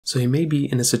So you may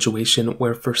be in a situation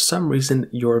where for some reason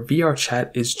your VR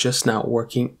chat is just not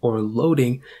working or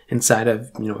loading inside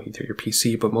of, either your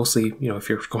PC, but mostly, if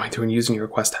you're going through and using your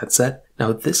Quest headset.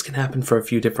 Now this can happen for a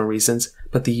few different reasons,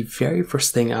 but the very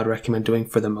first thing I'd recommend doing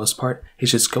for the most part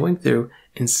is just going through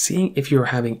and seeing if you're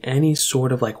having any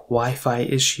sort of like Wi-Fi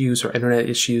issues or internet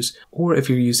issues, or if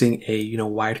you're using a,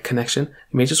 wired connection.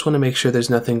 You may just want to make sure there's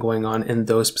nothing going on in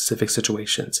those specific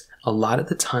situations. A lot of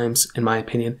the times, in my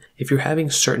opinion, if you're having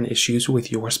certain issues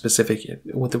with your specific,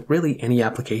 with really any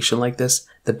application like this,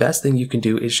 the best thing you can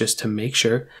do is just to make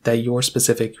sure that your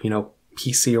specific,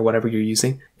 PC or whatever you're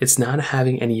using, it's not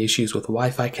having any issues with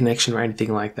Wi-Fi connection or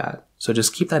anything like that. So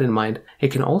just keep that in mind.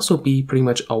 It can also be pretty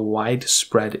much a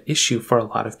widespread issue for a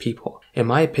lot of people. In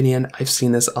my opinion, I've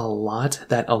seen this a lot,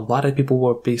 that a lot of people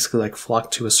will basically like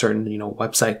flock to a certain,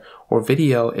 website or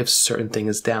video if certain thing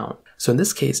is down. So in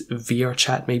this case, VR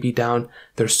chat may be down,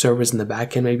 their servers in the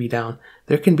backend may be down.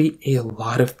 There can be a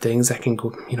lot of things that can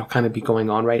go, kind of be going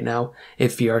on right now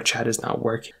if VR chat is not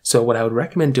working. So what I would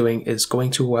recommend doing is going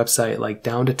to a website like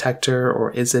Down Detector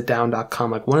or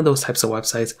isitdown.com, like one of those types of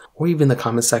websites, or even the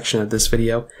comment section of this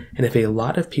video. And if a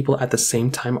lot of people at the same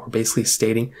time are basically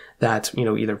stating that,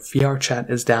 either VR chat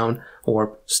is down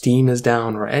or Steam is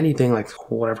down or anything, like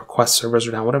whatever, Quest servers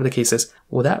are down, whatever the case is,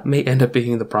 well, that may end up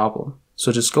being the problem.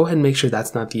 So just go ahead and make sure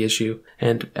that's not the issue.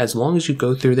 And as long as you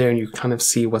go through there and you kind of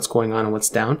see what's going on and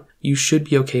what's down, you should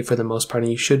be okay for the most part,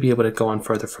 and you should be able to go on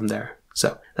further from there.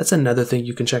 So that's another thing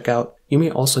you can check out. You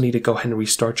may also need to go ahead and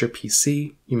restart your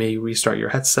PC. You may restart your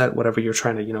headset, whatever you're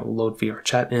trying to, load VR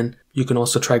chat in. You can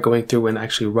also try going through and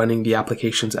actually running the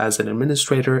applications as an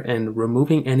administrator and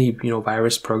removing any,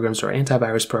 virus programs or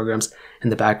antivirus programs in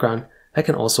the background. That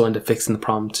can also end up fixing the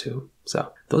problem too.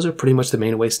 So those are pretty much the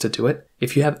main ways to do it.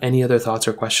 If you have any other thoughts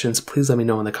or questions, please let me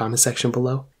know in the comment section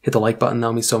below. Hit the like button, that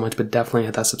would mean so much, but definitely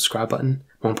hit that subscribe button.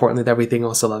 More importantly than everything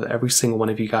else, I love every single one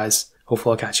of you guys.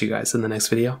 Hopefully I'll catch you guys in the next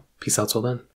video. Peace out till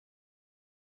then.